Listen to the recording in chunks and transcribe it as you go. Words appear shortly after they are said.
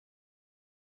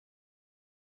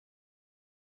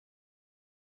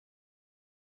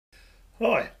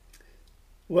Hi.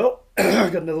 Well,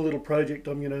 I've got another little project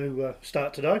I'm going to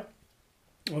start today.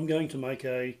 I'm going to make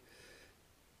a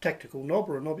tactical knob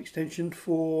or a knob extension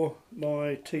for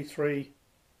my T3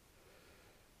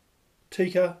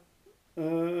 Tikka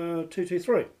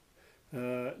T3,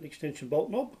 an extension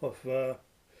bolt knob. I've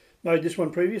made this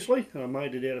one previously and I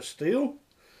made it out of steel,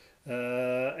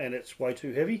 and it's way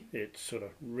too heavy. It sort of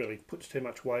really puts too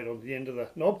much weight on the end of the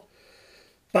knob.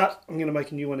 But I'm going to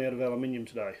make a new one out of aluminium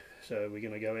today. So we're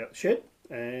going to go out the shed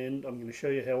and I'm going to show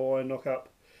you how I knock up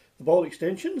the bolt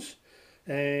extensions.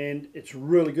 And it's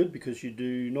really good because you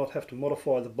do not have to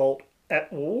modify the bolt at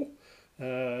all.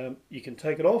 You can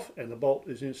take it off and the bolt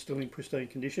is still in pristine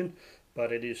condition,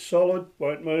 but it is solid,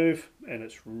 won't move, and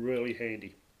it's really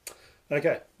handy.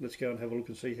 Okay, let's go and have a look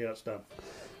and see how it's done.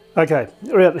 Okay,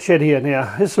 we're out the shed here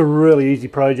now. This is a really easy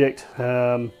project.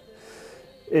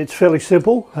 It's fairly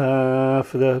simple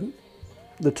for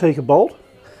the Tikka bolt.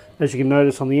 As you can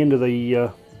notice on the end of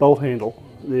the bolt handle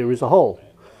there is a hole,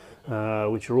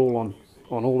 which are all on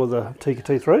all of the Tikka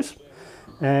T3s,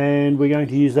 and we're going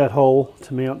to use that hole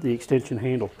to mount the extension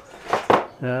handle.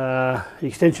 The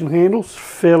extension handle's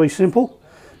fairly simple.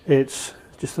 It's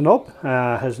just a knob,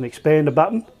 has an expander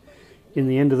button in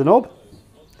the end of the knob,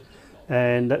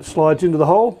 and that slides into the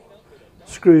hole,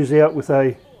 screws out with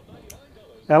a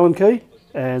Allen key,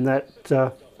 and that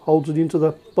holds it into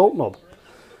the bolt knob.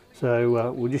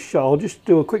 So I'll just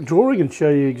do a quick drawing and show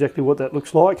you exactly what that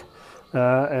looks like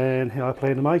and how I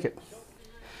plan to make it.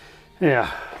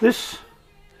 Now, this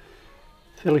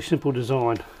fairly simple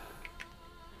design.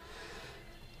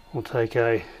 I'll take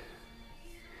a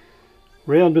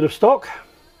round bit of stock,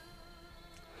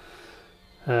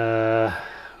 do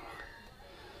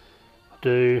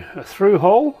a through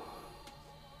hole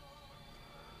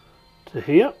to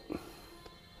here,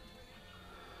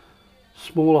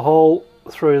 smaller hole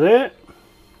through there,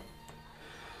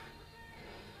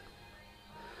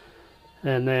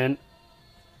 and then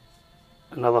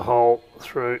another hole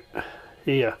through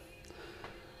here.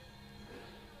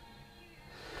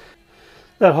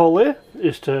 That hole there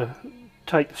is to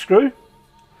take the screw.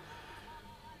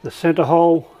 The centre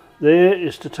hole there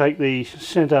is to take the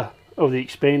centre of the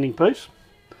expanding piece,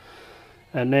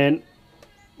 and then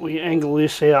we angle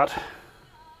this out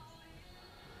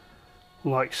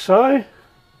like so,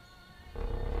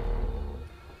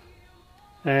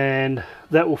 and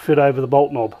that will fit over the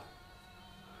bolt knob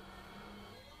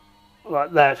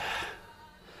like that.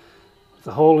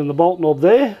 The hole in the bolt knob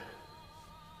there,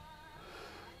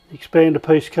 the expander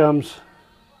piece comes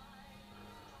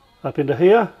up into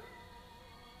here,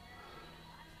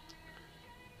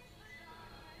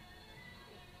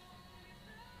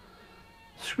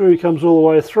 screw comes all the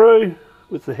way through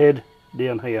with the head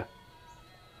down here.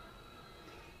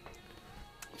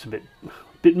 It's a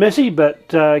bit messy, but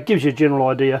gives you a general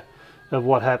idea of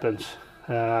what happens.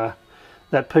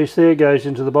 That piece there goes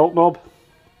into the bolt knob,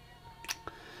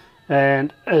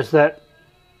 and as that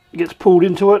gets pulled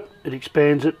into it, it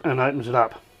expands it and opens it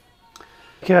up.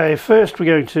 Okay, first we're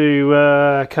going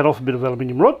to cut off a bit of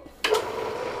aluminium rod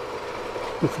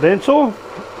with the bandsaw.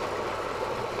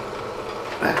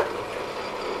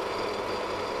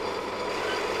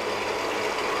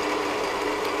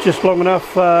 Just long enough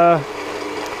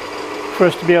for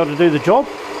us to be able to do the job.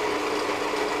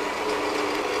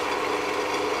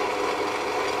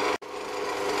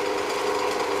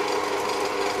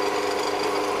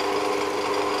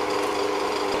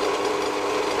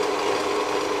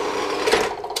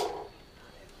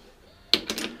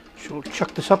 We'll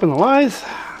chuck this up in the lathe.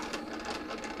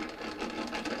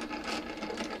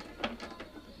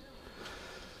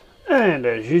 And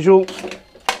as usual,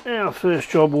 our first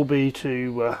job will be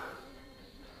to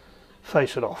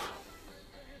face it off.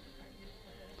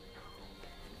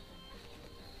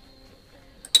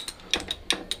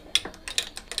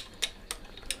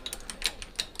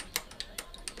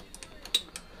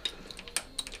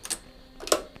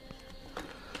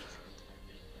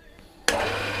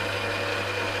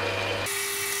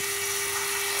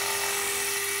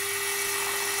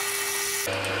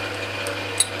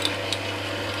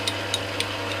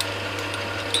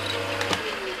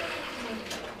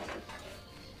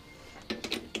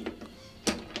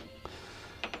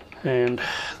 And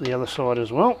the other side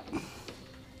as well.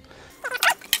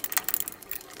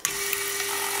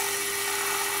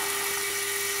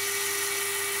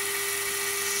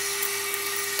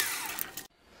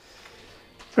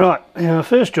 Right, our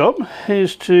first job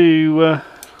is to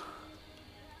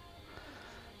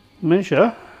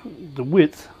measure the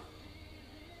width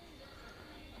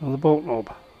of the bolt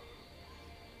knob,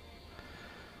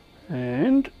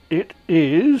 and it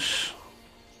is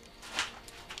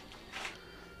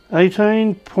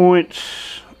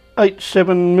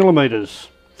 18.87 millimetres.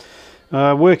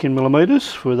 Work in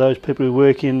millimetres for those people who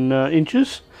work in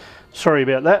inches. Sorry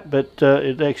about that, but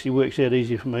it actually works out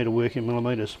easier for me to work in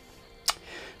millimetres.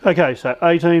 Okay, so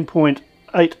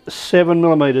 18.87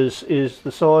 millimetres is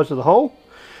the size of the hole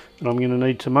that I'm going to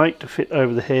need to make to fit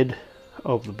over the head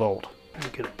of the bolt.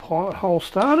 Get a pilot hole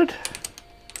started.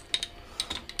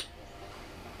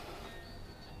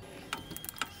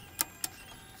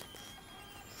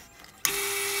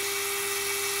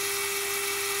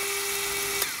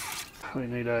 We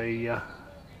need a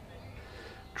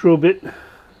drill bit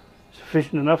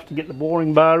sufficient enough to get the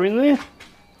boring bar in there.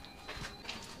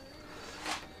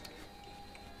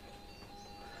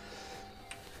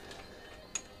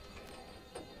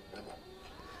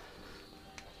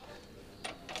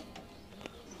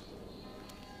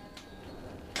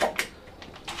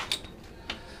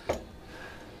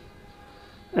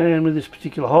 And with this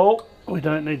particular hole, we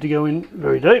don't need to go in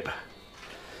very deep,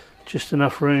 just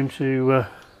enough room to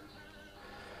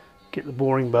get the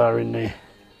boring bar in there.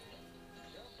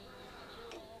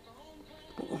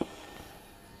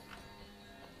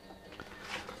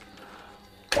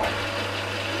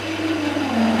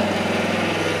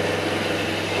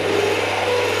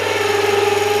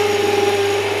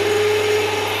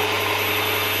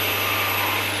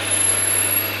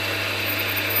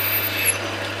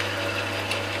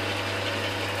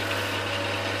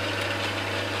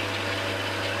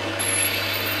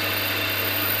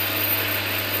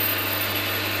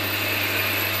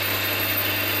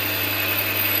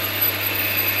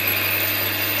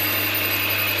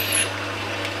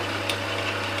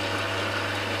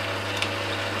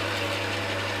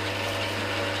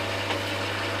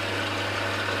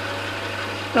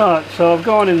 Alright, so I've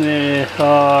gone in there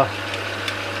about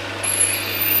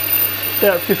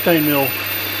 15 mil.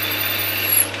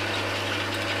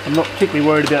 I'm not particularly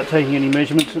worried about taking any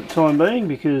measurements at the time being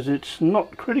because it's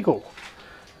not critical.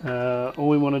 All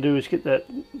we want to do is get that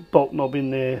bolt knob in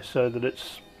there so that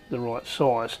it's the right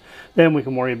size. Then we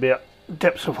can worry about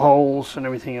depths of holes and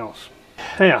everything else.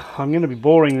 Now, I'm going to be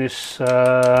boring this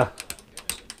at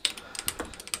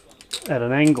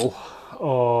an angle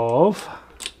of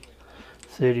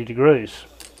 30 degrees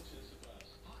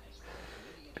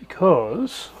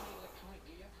because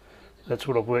that's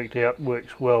what I've worked out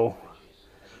works well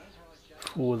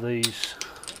for these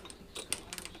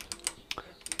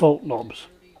bolt knobs.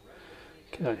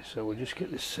 Okay, so we'll just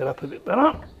get this set up a bit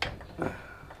better.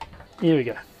 Here we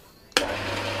go.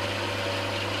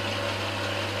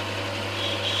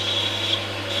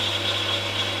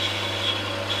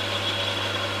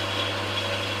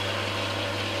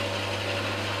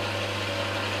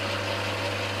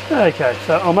 Okay,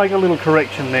 so I'll make a little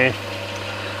correction there.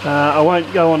 I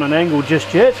won't go on an angle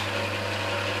just yet.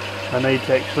 I need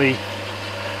to actually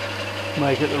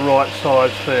make it the right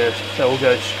size first. So we'll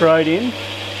go straight in.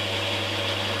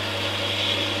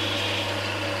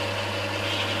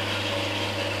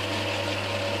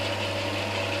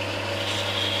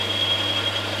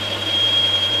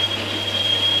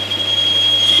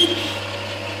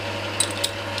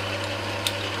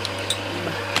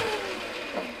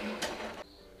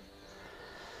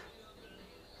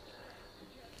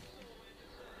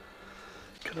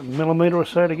 Got a millimetre or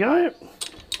so to go.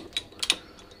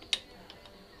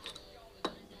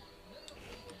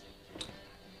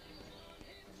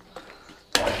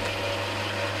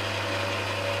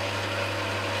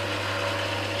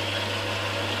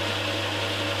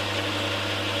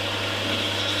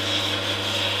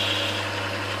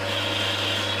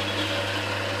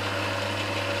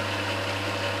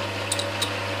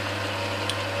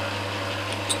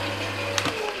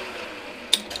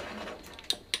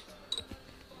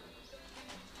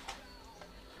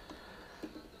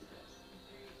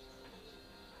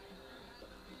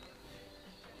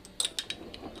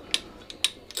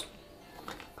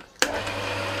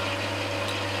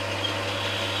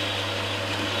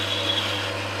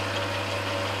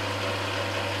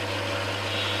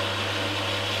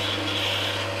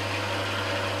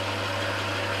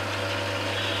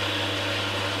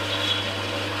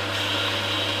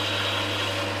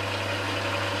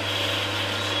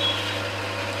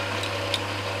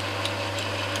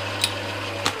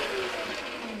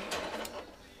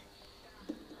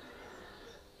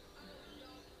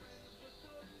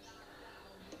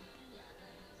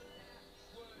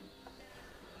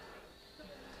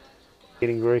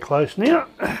 Getting very close now.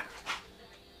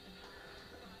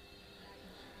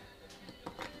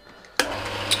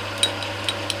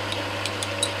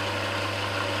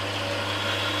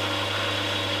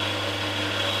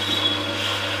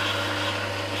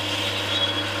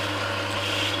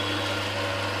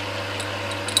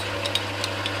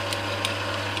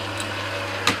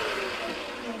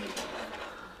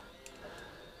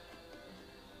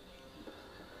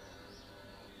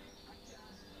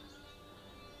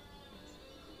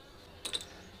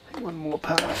 One more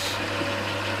pass.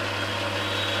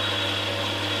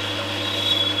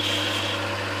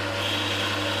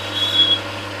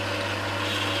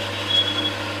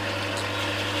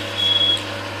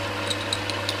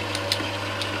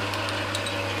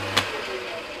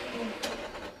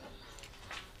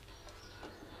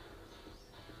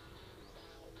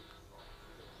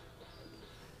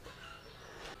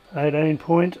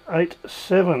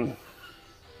 .87.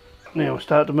 Now we'll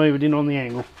start to move it in on the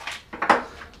angle.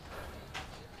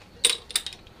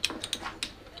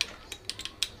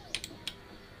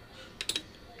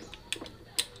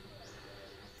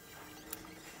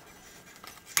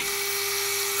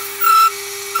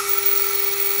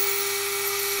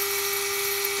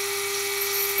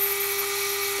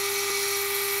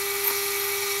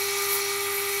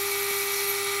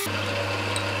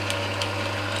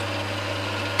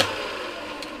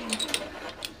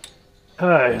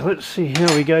 Okay, let's see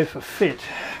how we go for fit.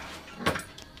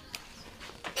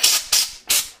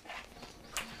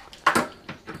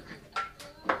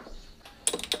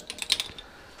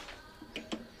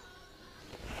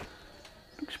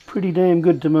 Looks pretty damn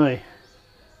good to me.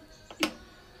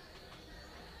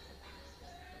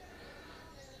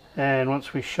 And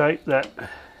once we shape that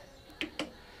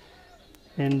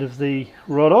end of the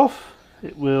rod off,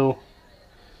 it will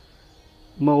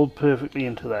mould perfectly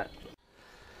into that.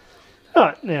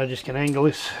 Alright, now just going to angle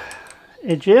this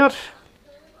edge out,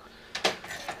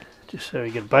 just so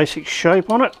we get a basic shape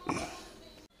on it.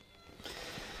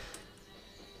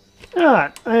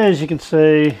 Alright, as you can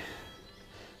see, I'm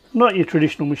not your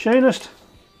traditional machinist.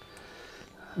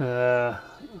 I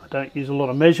don't use a lot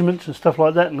of measurements and stuff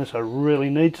like that unless I really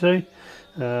need to.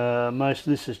 Most of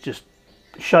this is just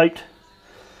shaped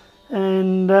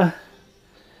and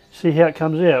see how it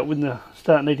comes out. When I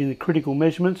start needing the critical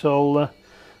measurements,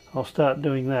 I'll start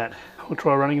doing that. We'll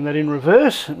try running that in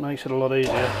reverse. It makes it a lot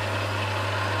easier.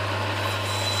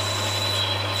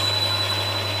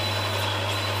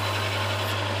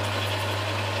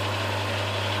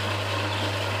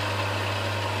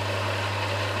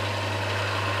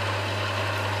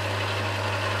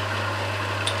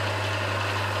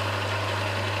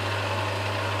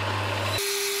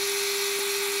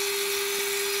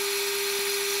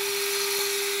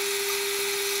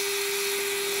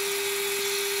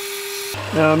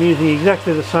 Now I'm using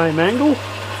exactly the same angle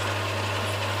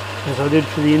as I did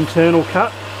for the internal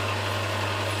cut.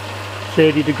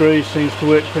 30 degrees seems to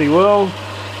work pretty well.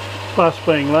 Plus,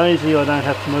 being lazy, I don't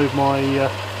have to move my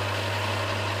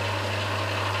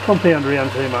compound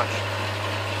around too much.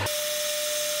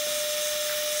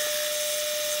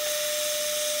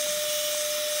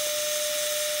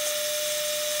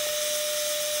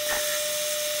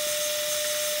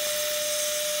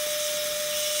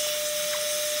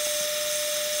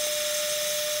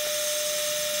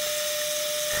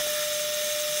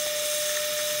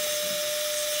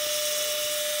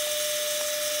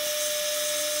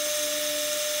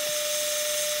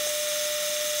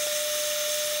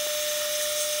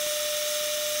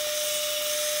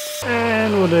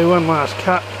 And we'll do one last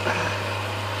cut,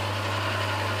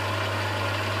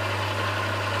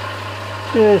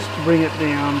 just to bring it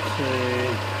down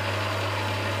to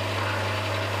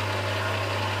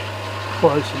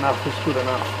close enough is good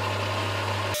enough.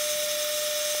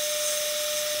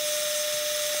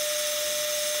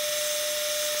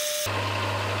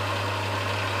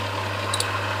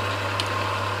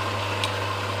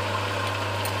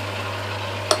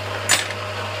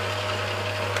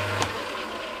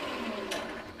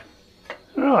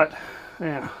 Right,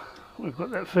 now we've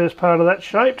got that first part of that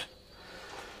shaped,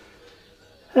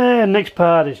 and next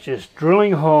part is just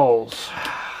drilling holes.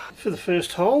 For the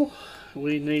first hole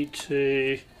we need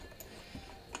to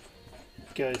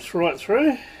go right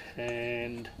through,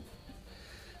 and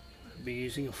I'll be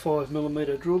using a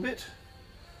 5mm drill bit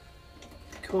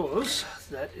because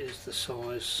that is the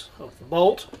size of the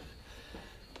bolt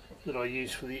that I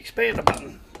use for the expander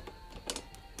button.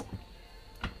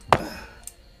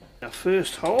 Our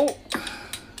first hole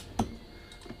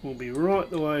will be right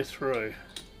the way through.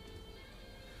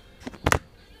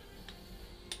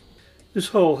 This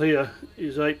hole here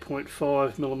is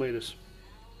 8.5mm,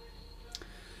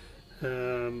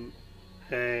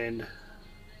 and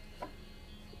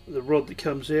the rod that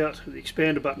comes out, the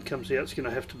expander button comes out, is going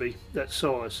to have to be that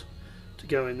size to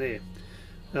go in there.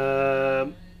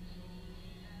 I'm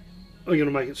going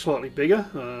to make it slightly bigger,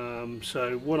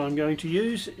 so what I'm going to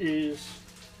use is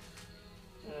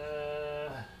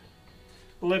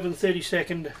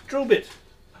 11/32 drill bit.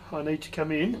 I need to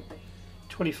come in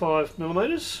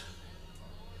 25mm,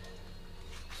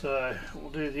 so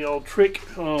we'll do the old trick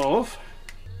of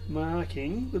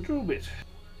marking the drill bit.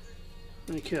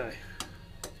 Okay,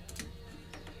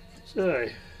 so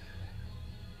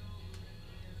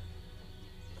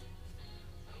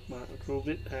mark the drill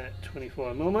bit at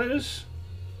 25mm,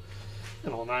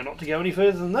 and I'll know not to go any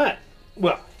further than that.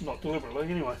 Well, not deliberately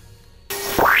anyway.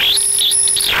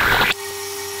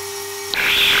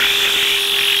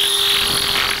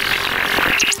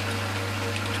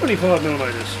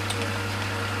 25mm.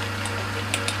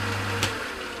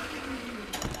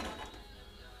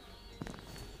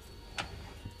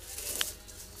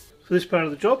 For this part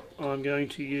of the job, I'm going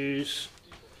to use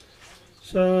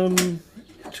some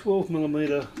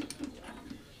 12mm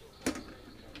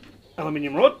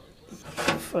aluminium rod.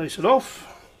 Face it off.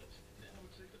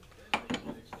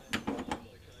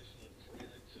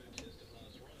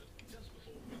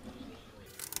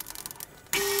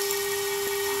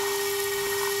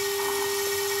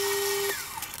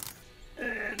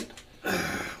 And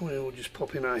we'll just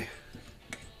pop in a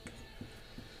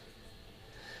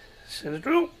centre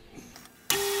drill.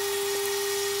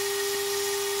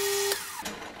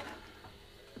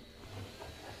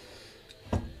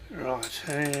 Right,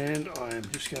 and I am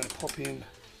just going to pop in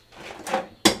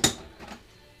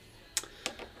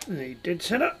the dead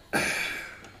centre.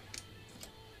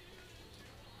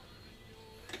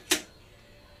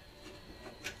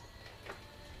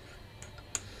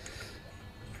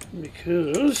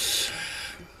 Because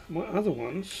my other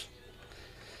ones,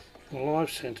 the live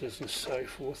centres and so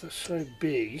forth, are so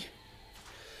big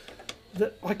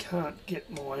that I can't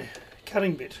get my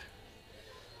cutting bit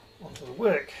onto the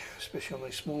work, especially on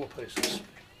these smaller pieces.